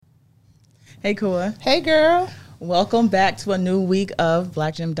Hey, Kua. Hey, girl. Welcome back to a new week of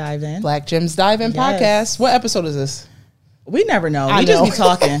Black Gym Dive In. Black Gems Dive In podcast. What episode is this? We never know. We just be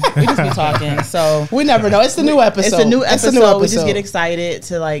talking. So we never know. It's the new episode. It's a new episode. We just get excited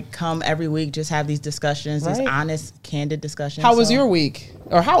to come every week, just have these discussions, these honest, candid discussions. How was your week?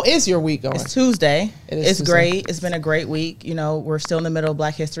 Or how is your week going? It's Tuesday. It's Tuesday. Great. It's been a great week. You know, we're still in the middle of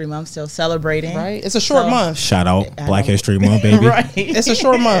Black History Month, still celebrating. Right. It's a short month. Shout out Black History Month, baby. Right. It's a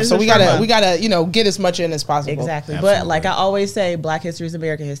short month, so we gotta get as much in as possible. Exactly. Absolutely. But like I always say, Black history is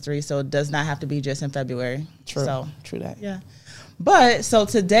American history, so it does not have to be just in February. True. So True that. yeah. But so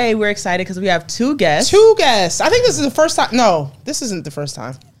today we're excited because we have two guests. I think this is the first time. No, this isn't the first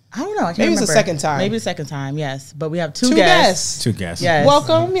time. I don't know. I can't Maybe remember. it's the second time. Maybe the second time, yes. But we have two guests. Two guests. Yes.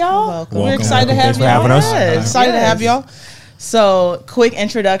 Welcome, y'all. Welcome. We're excited to have Thanks for having us. Yes. Excited to have y'all. So, quick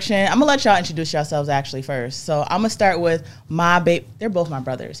introduction. I'm going to let y'all introduce yourselves actually first. So, I'm going to start with they're both my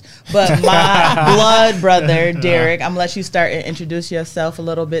brothers, but my blood brother, Derek. I'm going to let you start and introduce yourself a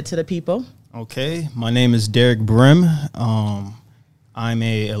little bit to the people. Okay. My name is Derek Brim. I'm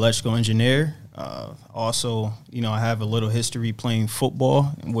a electrical engineer. Also, I have a little history playing football,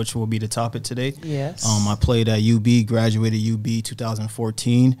 which will be the topic today. Yes. I played at UB, graduated UB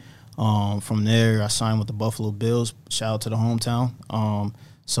 2014. From there, I signed with the Buffalo Bills. Shout out to the hometown.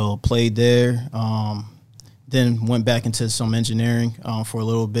 So played there. Then went back into some engineering for a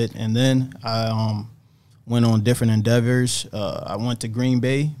little bit, and then I went on different endeavors. I went to Green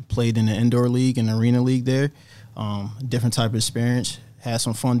Bay, played in the indoor league and arena league there. Different type of experience. Had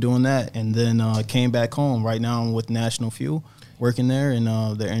some fun doing that, and then came back home. Right now, I'm with National Fuel, working there in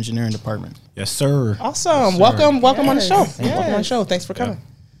their engineering department. Yes, sir. Awesome. Yes, sir. Welcome on the show. Yes. Welcome on the show. Thanks for coming.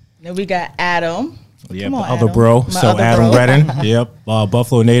 Then we got Adam. Yep, Come on, other Adam. bro. My So other Adam bro. Redden. Yep,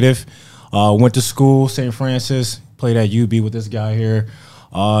 Buffalo native. Went to school, St. Francis. Played at UB with this guy here.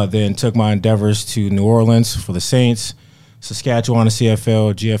 Then took my endeavors to New Orleans for the Saints, Saskatchewan, the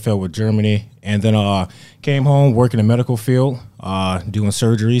CFL, GFL with Germany, and then came home, working in the medical field, doing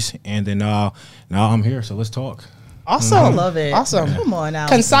surgeries, and then now I'm here. So let's talk. Awesome. I love it. Awesome. Come on now.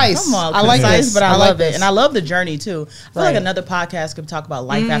 Concise. Come on. I like concise, this. but I I like love this. it. And I love the journey too. I feel Right. like another podcast could talk about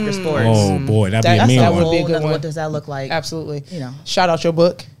life after sports. Oh boy, that'd be That- a mean that one. would be a good one. What does that look like? Absolutely. You Shout out your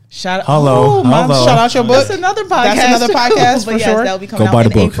book. Shout out. Hello. Hello. Shout out your book. That's another podcast. That's another podcast but for yes, sure. that'll be coming Go buy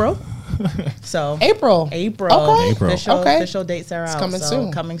out the in book. April. So April. Okay. April. Official dates are out. coming so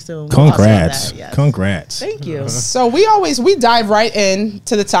soon. Coming soon. Congrats. That, yes. Congrats. Thank you. So we dive right in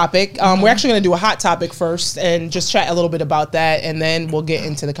to the topic. We're actually going to do a hot topic first and just chat a little bit about that, and then we'll get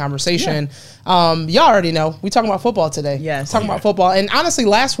into the conversation. Y'all already know we talking about football today. Yes. Talking about football. And honestly,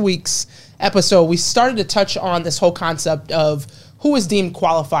 last week's episode, we started to touch on this whole concept of who is deemed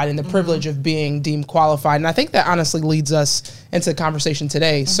qualified and the privilege of being deemed qualified. And I think that honestly leads us into the conversation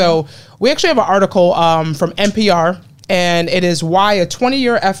today. So we actually have an article from NPR, and it is why a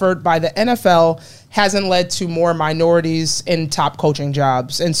 20-year effort by the NFL hasn't led to more minorities in top coaching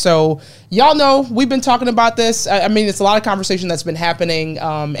jobs. And so y'all know we've been talking about this. I mean, it's a lot of conversation that's been happening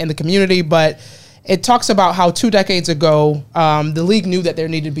in the community, but it talks about how 2 decades ago, the league knew that there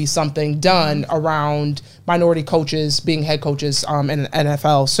needed to be something done around minority coaches being head coaches in the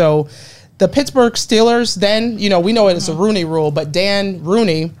NFL. So the Pittsburgh Steelers then, we know it as the Rooney Rule, but Dan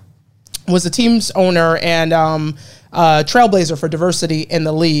Rooney was the team's owner and trailblazer for diversity in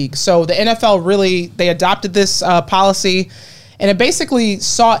the league. So the NFL they adopted this policy, and it basically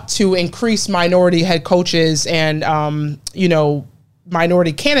sought to increase minority head coaches and,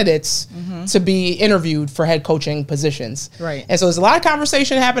 minority candidates to be interviewed for head coaching positions. Right. And so there's a lot of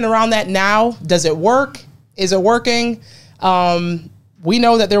conversation happening around that now. Does it work? Is it working? We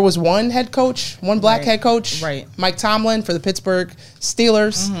know that there was one black head coach, Right. Mike Tomlin for the Pittsburgh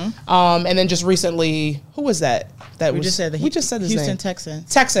Steelers. And then just recently, who was that? We just said his Houston name.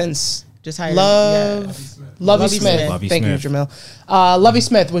 Texans. Just hired Lovey Smith. Lovey Thank you, Jamil. Lovey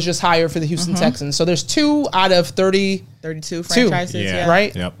Smith was just hired for the Houston Texans. So there's 2 out of 32 franchises. Yeah.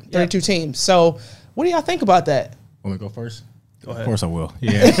 right? Yep. 32 teams. So what do y'all think about that? Want me to go first? Go ahead. Of course I will.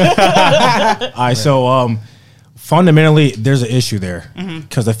 Yeah. All right. So fundamentally, there's an issue there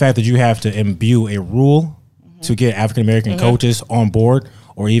because the fact that you have to imbue a rule to get African American coaches on board,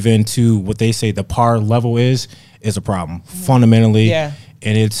 or even to what they say the par level is a problem fundamentally. Yeah.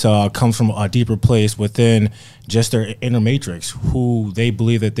 And it's comes from a deeper place within just their inner matrix, who they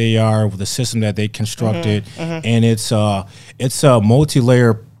believe that they are, with the system that they constructed, and it's a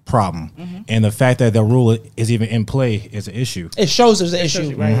multi-layer problem. And the fact that the rule is even in play is an issue. It shows there's an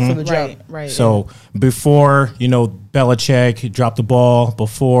issue from the jump. Right. So before Belichick dropped the ball,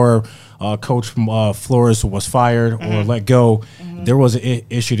 before Coach Flores was fired or let go, there was an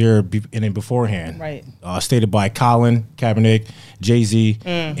issue there in it beforehand. Right. Stated by Colin Kaepernick, Jay-Z,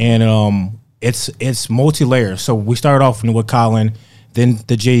 and it's multi-layered. So we started off with Colin, then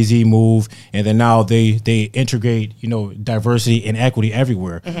the Jay-Z move, and then now they integrate, diversity and equity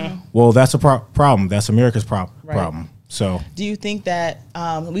everywhere. Well, that's a problem. That's America's problem. So, do you think that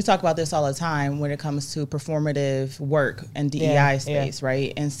we talk about this all the time when it comes to performative work and DEI space,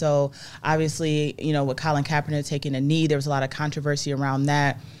 right? And so, obviously, with Colin Kaepernick taking a knee, there was a lot of controversy around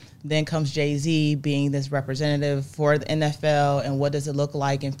that. Then comes Jay-Z being this representative for the NFL, and what does it look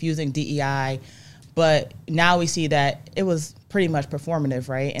like infusing DEI? But now we see that it was pretty much performative,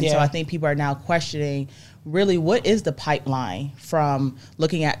 right? And so I think people are now questioning, really, what is the pipeline from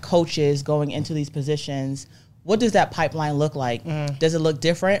looking at coaches going into these positions? What does that pipeline look like? Does it look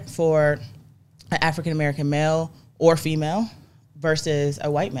different for an African-American male or female versus a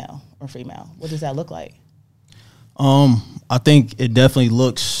white male or female? What does that look like? I think it definitely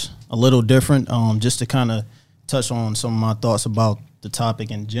looks a little different. Just to kind of touch on some of my thoughts about the topic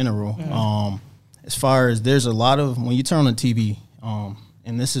in general. As far as there's a lot of, when you turn on the TV,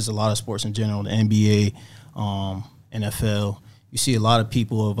 and this is a lot of sports in general, the NBA, NFL, you see a lot of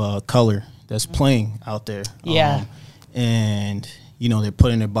people of color that's playing out there. And, they're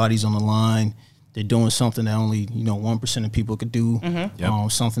putting their bodies on the line. They're doing something that only, 1% of people could do.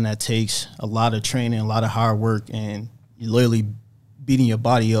 Something that takes a lot of training, a lot of hard work, and you're literally beating your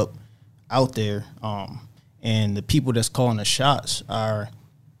body up out there. And the people that's calling the shots are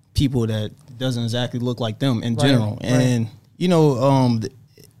people that doesn't exactly look like them in general. And,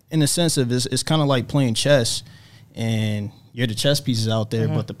 in a sense of it's kind of like playing chess, and you're the chess pieces out there,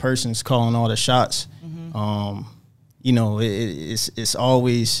 but the person's calling all the shots. It's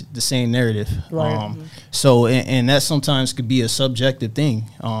always the same narrative. So, and that sometimes could be a subjective thing.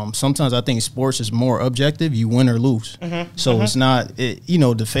 Sometimes I think sports is more objective. You win or lose. So it's not,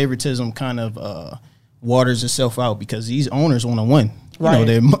 the favoritism kind of waters itself out because these owners want to win.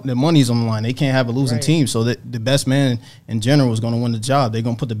 Their money's on the line. They can't have a losing team. So the best man in general is going to win the job. They're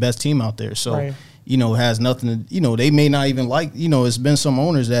going to put the best team out there. So, it has nothing to, they may not even like, it's been some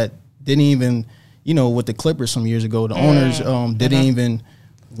owners that didn't even, with the Clippers some years ago, the owners didn't even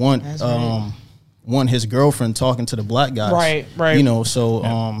want his girlfriend talking to the black guys.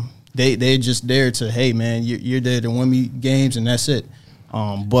 So they're just there to, hey, man, you're there to win me games and that's it.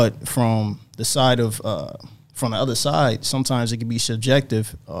 But from the side of from the other side, sometimes it can be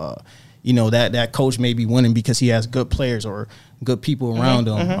subjective. That coach may be winning because he has good players or good people around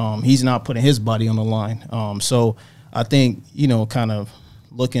him. He's not putting his body on the line. So I think, kind of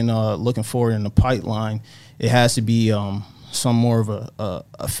looking forward in the pipeline, it has to be some more of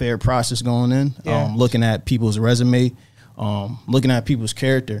a fair process going in, looking at people's resume, looking at people's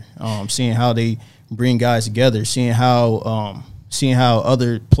character, seeing how they bring guys together, seeing how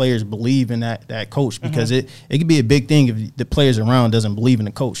other players believe in that coach, because it could be a big thing if the players around doesn't believe in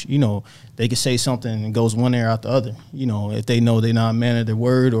the coach. They could say something and it goes one ear out the other, if they know they're not a man of their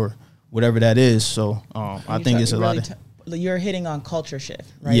word or whatever that is. So I think it's a lot of... You're hitting on culture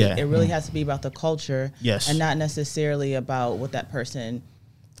shift, right? Yeah. It really has to be about the culture, yes, and not necessarily about what that person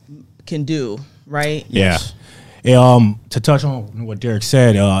can do, right? Yeah. To touch on what Derek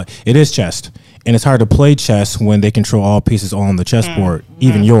said, it is chess, and it's hard to play chess when they control all pieces on the chessboard,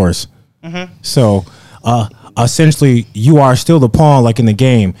 even yours. So, essentially, you are still the pawn, like in the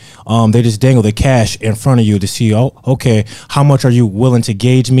game. They just dangle the cash in front of you to see, okay, how much are you willing to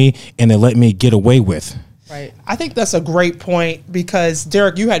gauge me and then let me get away with? Right. I think that's a great point because,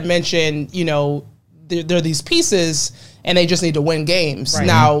 Derek, you had mentioned, there are these pieces and they just need to win games. Right.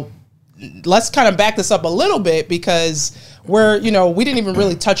 Now, let's kind of back this up a little bit because we didn't even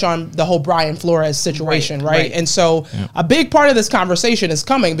really touch on the whole Brian Flores situation, right? And so a big part of this conversation is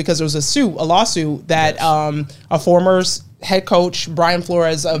coming because there was a lawsuit that a former head coach, Brian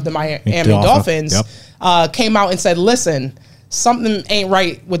Flores of the Miami Dolphins, came out and said, listen, something ain't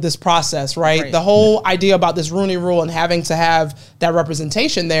right with this process, right? The whole idea about this Rooney Rule and having to have that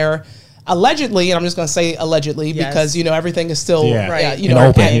representation there, allegedly, and I'm just going to say allegedly because, everything is still,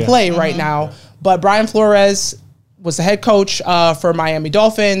 at play right now. But Brian Flores was the head coach for Miami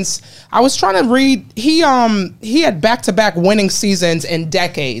Dolphins. I was trying to read, he had back-to-back winning seasons in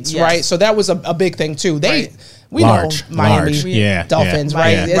decades, right? So that was a big thing too. We know Miami Dolphins,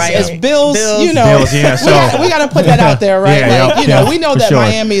 right? It's Bills, Bills, we got to put that out there, right? We know that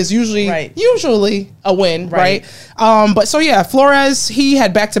Miami is usually a win, right? But Flores, he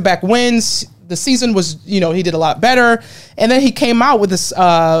had back-to-back wins. the season was, he did a lot better. And then he came out with this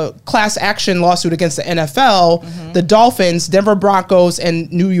class action lawsuit against the NFL, the Dolphins, Denver Broncos,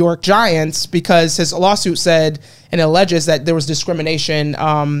 and New York Giants, because his lawsuit said and alleges that there was discrimination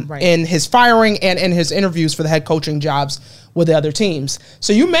in his firing and in his interviews for the head coaching jobs with the other teams.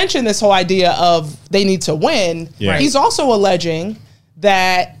 So you mentioned this whole idea of they need to win. Yeah. He's also alleging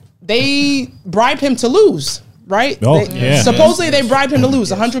that they bribed him to lose. Right? Oh, supposedly they bribed him to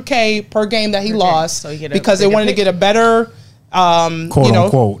lose $100K per game that he lost because they wanted to get a better, quote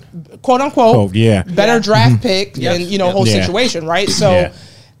unquote, better draft pick and whole situation, right? So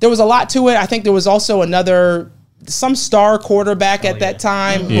there was a lot to it. I think there was also some star quarterback at that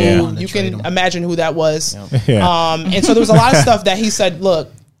time who you can imagine who that was. And so there was a lot of stuff that he said,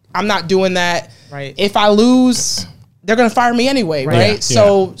 look, I'm not doing that. Right. If I lose, they're going to fire me anyway, right?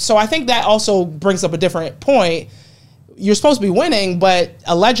 So I think that also brings up a different point. You're supposed to be winning, but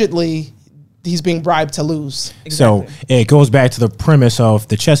allegedly he's being bribed to lose. Exactly. So it goes back to the premise of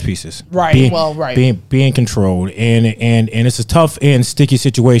the chess pieces, right? Being controlled, and it's a tough and sticky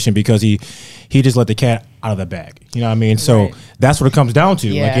situation because he just let the cat out of the bag. You know what I mean? So that's what it comes down to.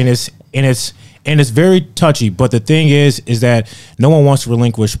 Yeah. Like, and it's very touchy. But the thing is that no one wants to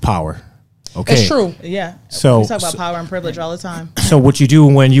relinquish power. Okay. It's true. Yeah. So we talk about power and privilege all the time. So what you do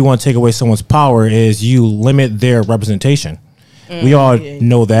when you want to take away someone's power is you limit their representation. We all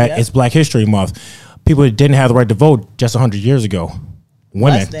know that. Yep. It's Black History Month. People didn't have the right to vote just 100 years ago.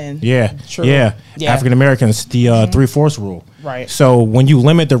 Women. Yeah. True. Yeah. African Americans, the 3/4 rule. Right. So when you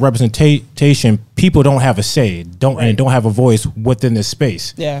limit the representation, people don't have a say, don't have a voice within this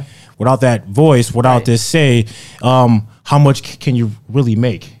space. Yeah. Without that voice, without this say, how much can you really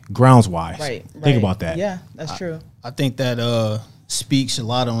make grounds wise? Right. Think about that. Yeah, that's true. I think that speaks a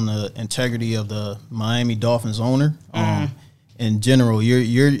lot on the integrity of the Miami Dolphins owner. In general,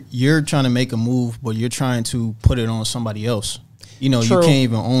 you're trying to make a move, but you're trying to put it on somebody else. You can't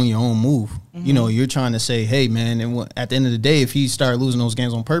even own your own move. You're trying to say, hey, man, and at the end of the day, if he started losing those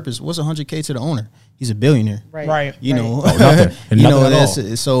games on purpose, what's $100K to the owner? He's a billionaire. Right.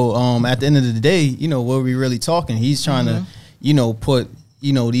 Nothing. So at the end of the day, what are we really talking? He's trying to, put,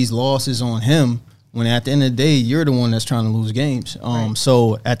 these losses on him when at the end of the day, you're the one that's trying to lose games.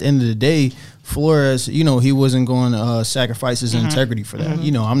 So at the end of the day, Flores, he wasn't going to sacrifice his integrity for that.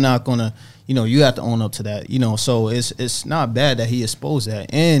 I'm not going to, you have to own up to that. So it's not bad that he exposed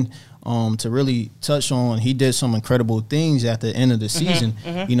that. And to really touch on, he did some incredible things at the end of the season.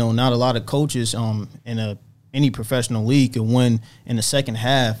 Not a lot of coaches in any professional league can win in the second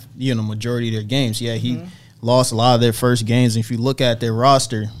half, majority of their games. He lost a lot of their first games. And if you look at their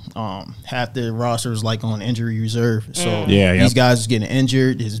roster, half their roster is like on injury reserve. So these guys are getting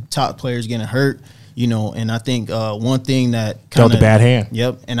injured. His top players getting hurt. And I think one thing that dealt a bad hand.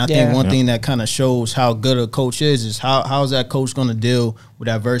 Yep. And I think one thing that kind of shows how good a coach is how is that coach going to deal with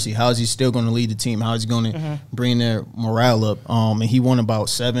adversity? How is he still going to lead the team? How is he going to bring their morale up? And he won about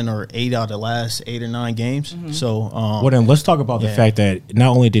 7 or 8 out of the last 8 or 9 games. So, well, then let's talk about the fact that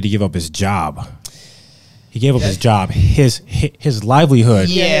not only did he give up his job, he gave up his job, his livelihood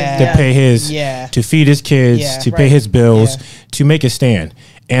to pay to feed his kids, to pay his bills, to make a stand.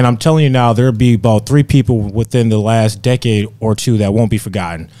 And I'm telling you now, there'll be about 3 people within the last decade or 2 that won't be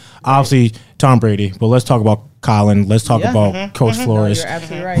forgotten. Obviously, Tom Brady, but let's talk about Colin. Let's talk about Coach Flores, you're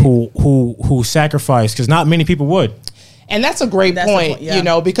absolutely right. who sacrificed, because not many people would. And that's a great point,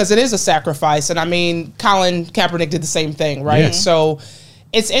 because it is a sacrifice. And I mean, Colin Kaepernick did the same thing, right? Yeah. So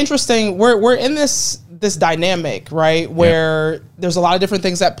it's interesting. We're in this dynamic, right, where there's a lot of different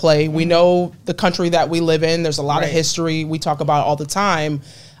things at play. We know the country that we live in. There's a lot of history we talk about all the time.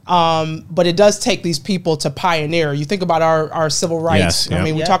 But it does take these people to pioneer. You think about our civil rights. Yes, I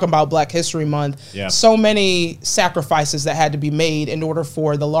mean, we're talking about Black History Month. Yeah. So many sacrifices that had to be made in order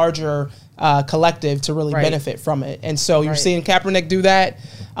for the larger collective to really benefit from it. And so you're seeing Kaepernick do that.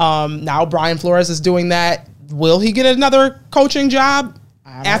 Now Brian Flores is doing that. Will he get another coaching job?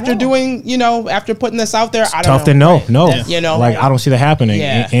 After doing, after putting this out there, I don't know. Tough to know. No. Like, I don't see that happening.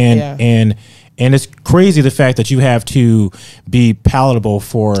 Yeah. And it's crazy the fact that you have to be palatable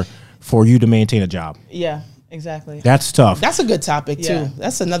for you to maintain a job. Yeah, exactly. That's tough. That's a good topic too.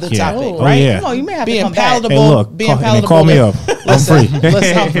 That's another topic, oh, right? Yeah. No, you may have being to come palatable. Hey, look, being palatable. Call me up. I'm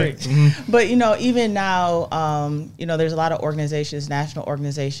free. But even now, there's a lot of organizations, national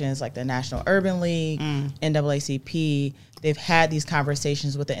organizations like the National Urban League, NAACP. They've had these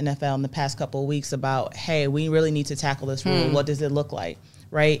conversations with the NFL in the past couple of weeks about, hey, we really need to tackle this rule. What does it look like?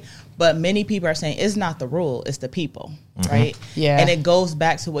 right? But many people are saying it's not the rule, it's the people, right? Yeah. And it goes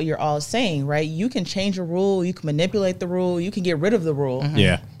back to what you're all saying, right? You can change a rule, you can manipulate the rule, you can get rid of the rule.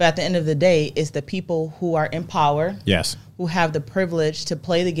 Yeah. But at the end of the day, it's the people who are in power, Yes. who have the privilege to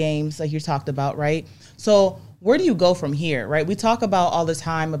play the games like you talked about, right? So where do you go from here, right? We talk about all the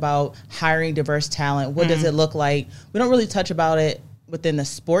time about hiring diverse talent. What does it look like? We don't really touch about it within the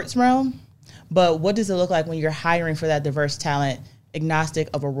sports realm, but what does it look like when you're hiring for that diverse talent, agnostic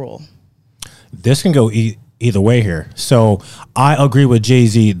of a rule? This can go either way here. So I agree with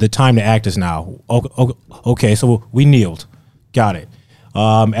Jay-Z. The time to act is now. Okay, so we kneeled. Got it.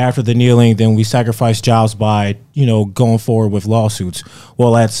 After the kneeling, then we sacrificed jobs by, going forward with lawsuits.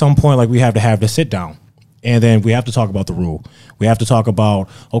 Well, at some point, like, we have to have the sit down. And then we have to talk about the rule. We have to talk about,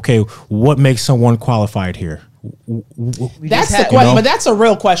 okay, what makes someone qualified here? That's the question, but that's a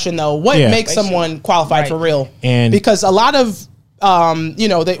real question, though. What makes someone qualified for real? And because a lot of,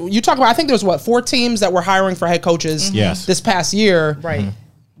 you talk about, I think there's 4 teams that were hiring for head coaches this past year. Right.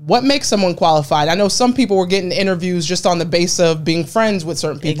 What makes someone qualified? I know some people were getting interviews just on the base of being friends with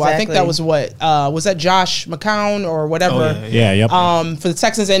certain people. Exactly. I think that was was that Josh McCown or whatever? For the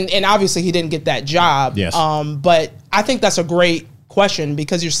Texans, and obviously he didn't get that job. Yes. But I think that's a great question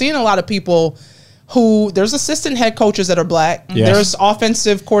because you're seeing a lot of people who there's assistant head coaches that are black. Yes. There's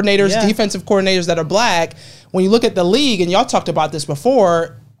offensive coordinators, defensive coordinators that are black. When you look at the league, and y'all talked about this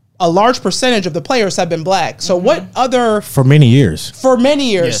before, a large percentage of the players have been black. So what other... For many years.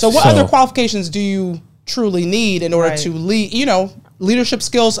 Yes. So what other qualifications do you truly need in order to lead, leadership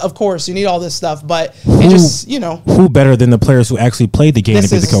skills, of course, you need all this stuff, but who better than the players who actually played the game to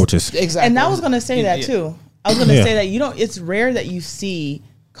be the coaches? Exactly. And I was going to say that too. I was going to say that, it's rare that you see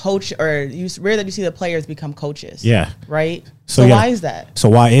rare that you see the players become coaches. Yeah. Right? So why is that? So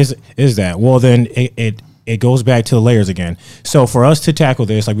why is that? Well, then it goes back to the layers again. So for us to tackle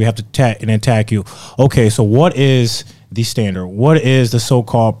this, like, we have to attack you. Okay, so what is the standard? What is the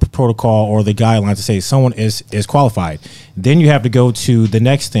so-called protocol or the guidelines to say someone is qualified? Then you have to go to the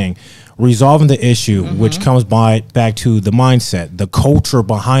next thing, resolving the issue, which comes back to the mindset, the culture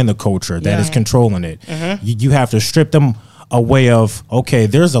behind the culture that is controlling it. You have to strip them away of, okay,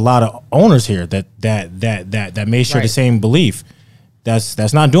 there's a lot of owners here that may share the same belief.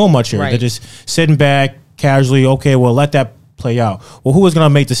 That's not doing much here. They're just sitting back casually. Okay, well, let that play out. Well, who is going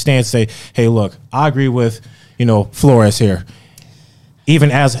to make the stance? Say, hey, look, I agree with Flores here, even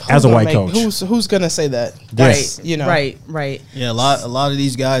as a white coach. Who's going to say that? Right. Yeah, a lot of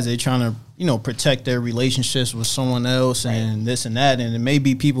these guys, they're trying to protect their relationships with someone else and this and that, and it may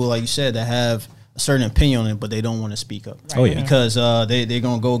be people like you said that have a certain opinion on it, but they don't want to speak up. Oh yeah, because they're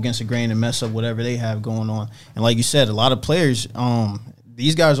gonna go against the grain and mess up whatever they have going on. And like you said, a lot of players,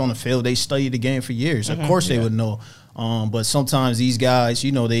 these guys on the field, they study the game for years. Of course, they would know. But sometimes these guys,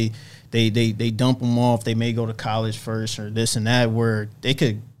 they dump them off. They may go to college first or this and that, where they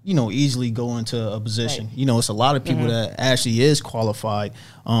could easily go into a position. It's a lot of people that actually is qualified,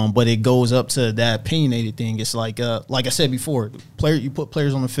 but it goes up to that opinionated thing. It's like I said before, you put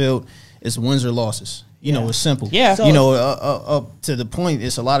players on the field. It's wins or losses. It's simple. Yeah. So, up to the point,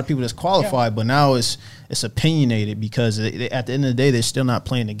 it's a lot of people that's qualified, but now it's opinionated because at the end of the day, they're still not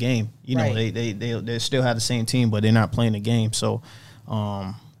playing the game. They still have the same team, but they're not playing the game. So,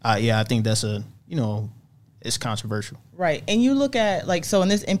 I think that's it's controversial. Right. And you look at, so in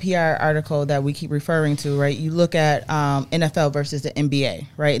this NPR article that we keep referring to, right, you look at NFL versus the NBA,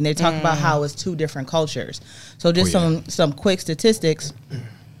 right? And they talk about how it's 2 different cultures. So just some quick statistics.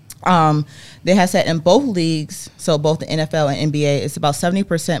 They have said in both leagues, so both the NFL and NBA, it's about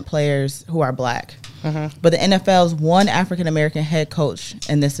 70% players who are black. But the NFL's one African-American head coach,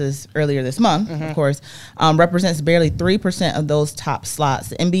 and this is earlier this month, of course, represents barely 3% of those top slots.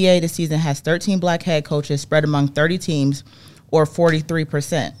 The NBA this season has 13 black head coaches spread among 30 teams, or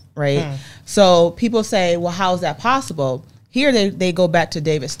 43%, right? So people say, well, how is that possible? Here they go back to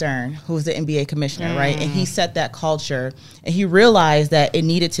David Stern, who's the NBA commissioner, right? And he set that culture, and he realized that it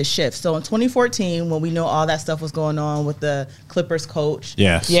needed to shift. So in 2014, when we know all that stuff was going on with the Clippers coach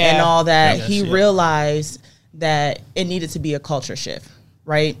and all that, he realized that it needed to be a culture shift,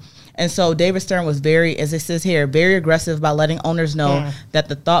 right? And so David Stern was very, as it says here, very aggressive about letting owners know that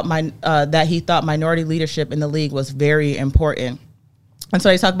that he thought minority leadership in the league was very important. And so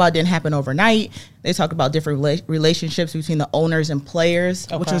they talk about it didn't happen overnight. They talk about different relationships between the owners and players,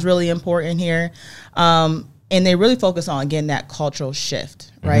 which was really important here. And they really focus on, again, that cultural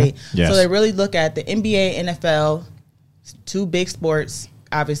shift, right? Yes. So they really look at the NBA, NFL, 2 big sports,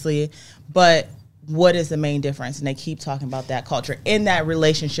 obviously. But what is the main difference? And they keep talking about that culture in that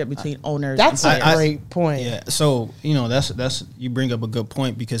relationship between owners. That's and a great point. Yeah. So, that's you bring up a good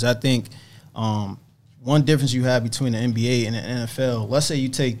point, because I think one difference you have between the NBA and the NFL, let's say you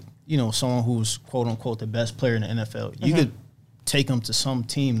take, someone who's quote unquote the best player in the NFL. You could take them to some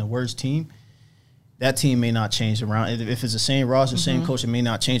team, the worst team. That team may not change around. If it's the same roster, same coach, it may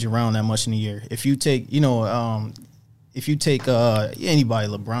not change around that much in a year. If you take, if you take anybody,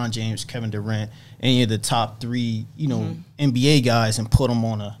 LeBron James, Kevin Durant, any of the top 3, NBA guys, and put them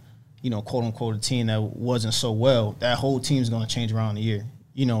on a, quote unquote, a team that wasn't so well, that whole team's going to change around a year.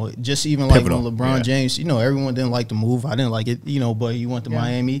 Just even pivotal. Like when LeBron James, everyone didn't like the move. I didn't like it, but he went to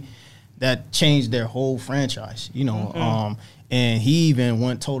Miami. That changed their whole franchise, and he even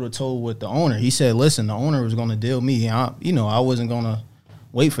went toe-to-toe with the owner. He said, listen, the owner was going to deal me. I wasn't going to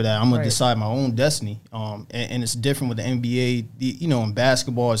wait for that. I'm going to decide my own destiny. And it's different with the NBA. In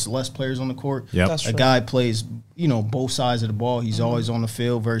basketball, it's less players on the court. Yep. A guy plays, both sides of the ball. He's always on the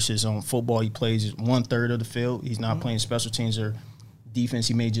field, versus on football, he plays 1/3 of the field. He's not playing special teams or defense.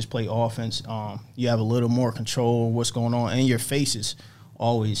 He may just play offense. You have a little more control of what's going on. And your face is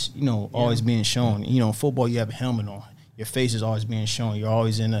always, always being shown. In football, you have a helmet on. Your face is always being shown. You're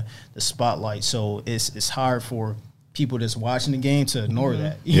always in the spotlight. So it's hard for people that's watching the game to ignore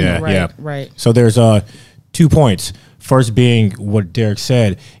that. Right. So there's 2 points. First being what Derek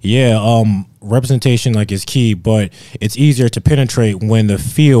said. Representation is key, but it's easier to penetrate when the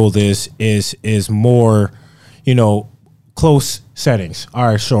field is more, close settings. All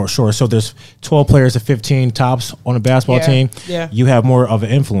right, sure. So there's 12 players to 15 tops on a basketball team. Yeah. You have more of an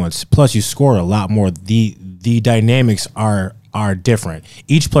influence. Plus, you score a lot more. The dynamics are different.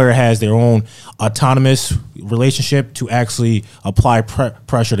 Each player has their own autonomous relationship to actually apply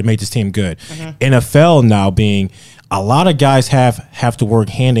pressure to make this team good. NFL now being a lot of guys have to work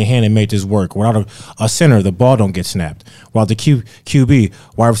hand in hand and make this work. Without a center, the ball don't get snapped. While the QB,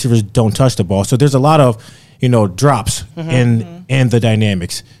 wide receivers don't touch the ball. So there's a lot of drops in the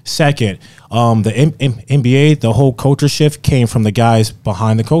dynamics. Second, the NBA, the whole culture shift came from the guys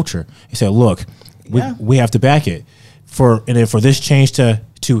behind the culture. He said, look, we have to back it. For this change to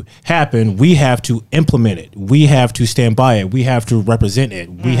happen, we have to implement it. We have to stand by it. We have to represent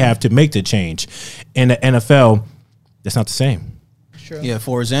it. We have to make the change. In the NFL, that's not the same. True. Yeah,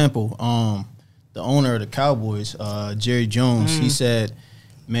 for example, the owner of the Cowboys, Jerry Jones, he said,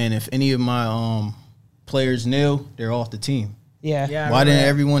 man, if any of my players kneel, they're off the team. Yeah. Why didn't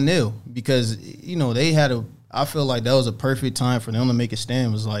everyone kneel? Because, they had I feel like that was a perfect time for them to make a stand.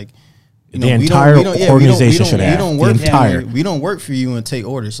 It was like, the entire organization should have. We don't work for you and take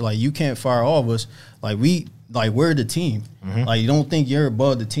orders. Like, you can't fire all of us. We're the team. Like, you don't think you're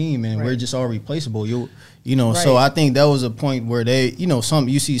above the team and we're just all replaceable. So I think that was a point where they,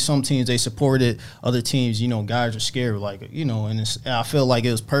 you see some teams, they supported other teams, guys are scared, and I feel like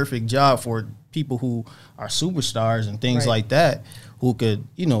it was perfect job for people who are superstars and things like that, who could,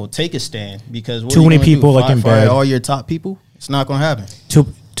 take a stand, because too many people in bed, all your top people, it's not going to happen.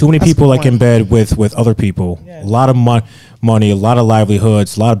 Too many people in bed with other people. A lot of money, a lot of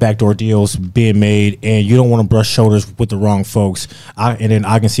livelihoods, a lot of backdoor deals being made, and you don't want to brush shoulders with the wrong folks. And then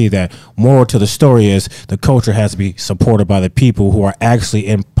I can see that. Moral to the story is the culture has to be supported by the people who are actually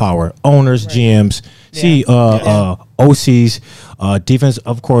in power. Owners, GMs, OCs, defensive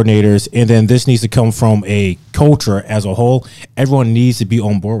coordinators, and then this needs to come from a culture as a whole. Everyone needs to be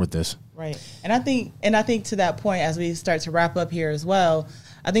on board with this. Right. And I think to that point, as we start to wrap up here as well,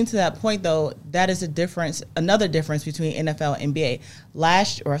 I think to that point, though, that is another difference between NFL and NBA.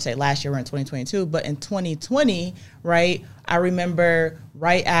 Last year, we're in 2022, but in 2020, right, I remember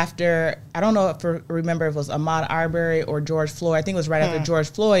right after, I don't know if remember if it was Ahmaud Arbery or George Floyd. I think it was right after George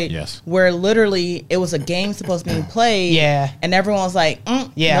Floyd, where literally it was a game supposed to be played, and everyone was like,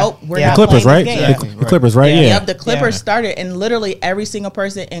 nope, we're not Clippers, playing right? this game. The Clippers, right? Yep, the Clippers started, and literally every single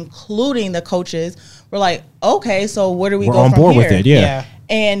person, including the coaches, were like, okay, so where do we go from here? We're on board with it,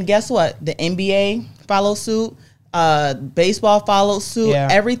 And guess what? The NBA followed suit. Baseball followed suit.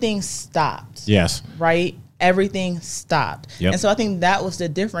 Everything stopped. Yes. Right? Everything stopped. And so I think that was the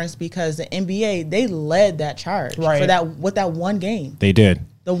difference, because the NBA, they led that charge for that one game. They did.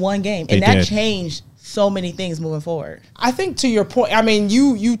 The one game. And that changed so many things moving forward. I think to your point, I mean,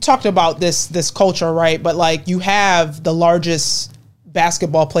 you talked about this culture, right? But you have the largest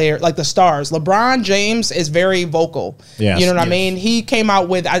basketball player, like the stars. LeBron James is very vocal. You know what I mean? He came out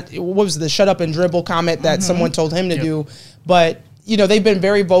with, what was the shut up and dribble comment that someone told him to do. But, they've been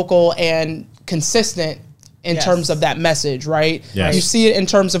very vocal and consistent in terms of that message, right? You see it in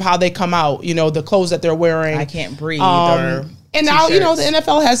terms of how they come out, the clothes that they're wearing. I can't breathe. And now, the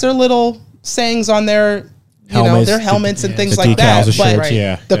NFL has their little sayings on their their helmets and things the like that. decals, But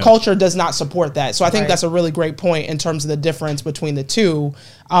shirts, the culture does not support that. So I think Right. that's a really great point in terms of the difference between the two.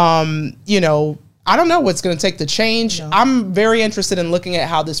 I don't know what's going to take to change. No. I'm very interested in looking at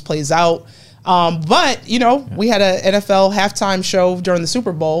how this plays out. But we had an NFL halftime show during the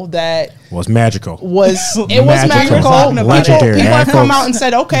Super Bowl that was magical. was Magical. magical. Legendary, People right, have come folks? out and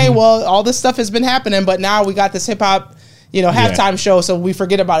said, okay, well, all this stuff has been happening, but now we got this hip hop, halftime show, so we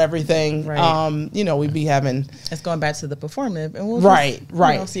forget about everything. Right. We'd be having It's going back to the performative, and we'll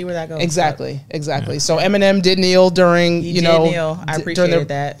just, see where that goes. Exactly. So Eminem did kneel during, He did kneel. I appreciated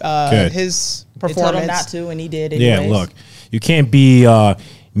that. Good. His They told performance. him not to, and he did. Yeah, Anyways. look, you can't be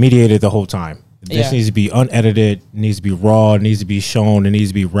mediated the whole time. This needs to be unedited, needs to be raw, needs to be shown, it needs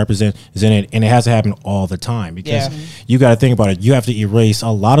to be represented, and it has to happen all the time because you got to think about it. You have to erase a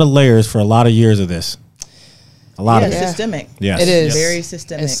lot of layers for a lot of years of this. A lot of It's it. systemic. Yes. It is. Very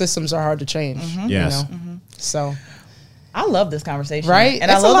systemic. And systems are hard to change. Yes. So I love this conversation. Right?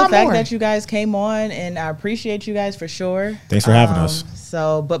 And It's I a love lot the fact more. that you guys came on, and I appreciate you guys for sure. Thanks for having us.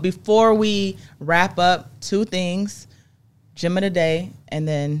 But before we wrap up, two things. Gym of the day, and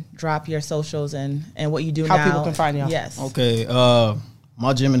then drop your socials and what you do How now. people can find you. Yes. Okay,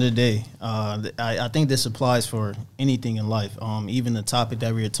 my gym of the day. I think this applies for anything in life, even the topic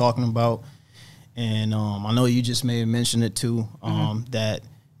that we were talking about. And I know you just may have mentioned it too, that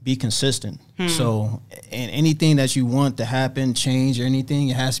be consistent. So, and anything that you want to happen, change, or anything,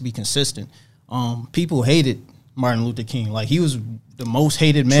 it has to be consistent. People hated Martin Luther King. Like, he was the most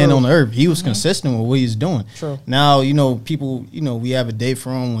hated man on earth. He was consistent with what he was doing. True. Now, people, we have a day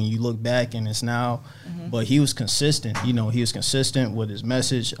for him when you look back and it's now, but he was consistent. He was consistent with his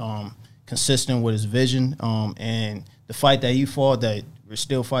message, consistent with his vision, and the fight that he fought that we're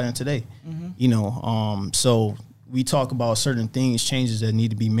still fighting today. So we talk about certain things, changes that need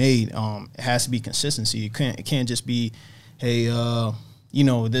to be made. It has to be consistency. It can't just be, hey,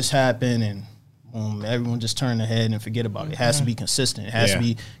 this happened and everyone just turn their head and forget about it. It has to be consistent. It has to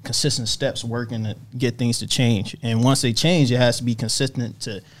be consistent steps working to get things to change. And once they change, it has to be consistent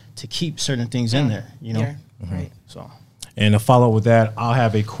to keep certain things in there, Yeah. Right. So. And to follow with that, I'll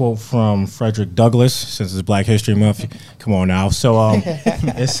have a quote from Frederick Douglass, since it's Black History Month. Come on now. So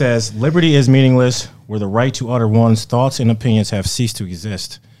it says, "Liberty is meaningless where the right to utter one's thoughts and opinions have ceased to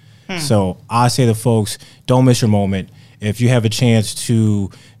exist." So I say to folks, don't miss your moment. If you have a chance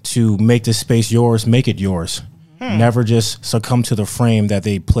to make this space yours, make it yours. Never just succumb to the frame that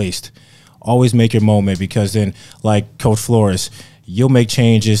they placed. Always make your moment, because then, like Coach Flores, you'll make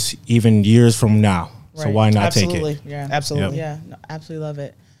changes even years from now. So Right. why not absolutely. take it? Yeah. Absolutely. Yeah. No, absolutely love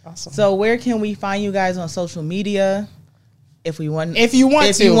it. Awesome. So where can we find you guys on social media? If you want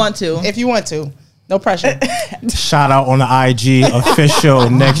to. No pressure. Shout out on the IG, official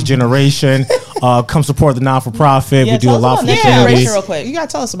Next Generation. Come support the non-for-profit. Yeah, We do tell a us lot about for Next the Generation community. real quick. You got to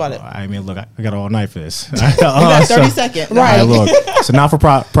tell us about it. I mean, look, I got all night for this. You got 30 seconds. Right. All right, look, so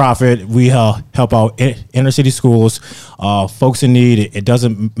not-for-profit, we help out inner city schools, folks in need. It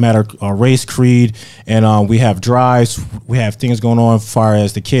doesn't matter race, creed, and we have drives. We have things going on as far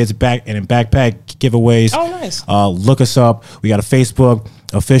as the kids backpack giveaways. Oh, nice. Look us up. We got a Facebook,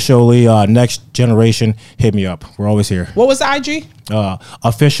 officially Next Generation. Hit me up. We're always here. What was the IG?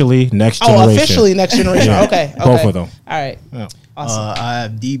 Officially Next Generation. Oh, officially Next Generation. Yeah. Okay. Both of them. All right. Yeah. Awesome. I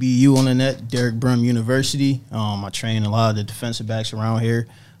have DBU on the net, Derek Brim University. I train a lot of the defensive backs around here,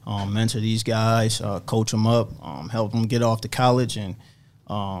 mentor these guys, coach them up, help them get off to college, and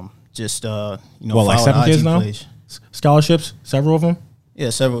just What, follow like 7 the kids IG now? plays. Scholarships, several of them. Yeah,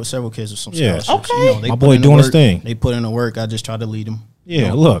 several kids with some Yeah. scholarships. Okay. They My put boy in the doing his work. thing. They put in the work. I just try to lead them.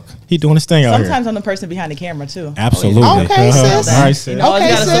 Yeah, look, he doing his thing out here. Sometimes I'm the person behind the camera too. Absolutely. Okay, sis. All right, sis. You always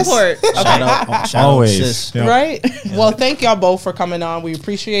Okay, gotta sis. support. Shout Always. out, sis. Yeah. Right? Well, thank y'all both for coming on. We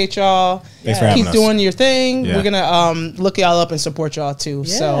appreciate y'all. Thanks for having Keep us. doing your thing. Yeah. We're going to look y'all up and support y'all too.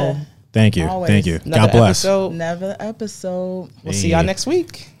 Yeah. So, Thank you. Always. Thank you. another God bless. episode. Another episode. We'll see y'all next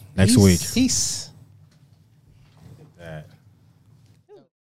week. Next week. Peace.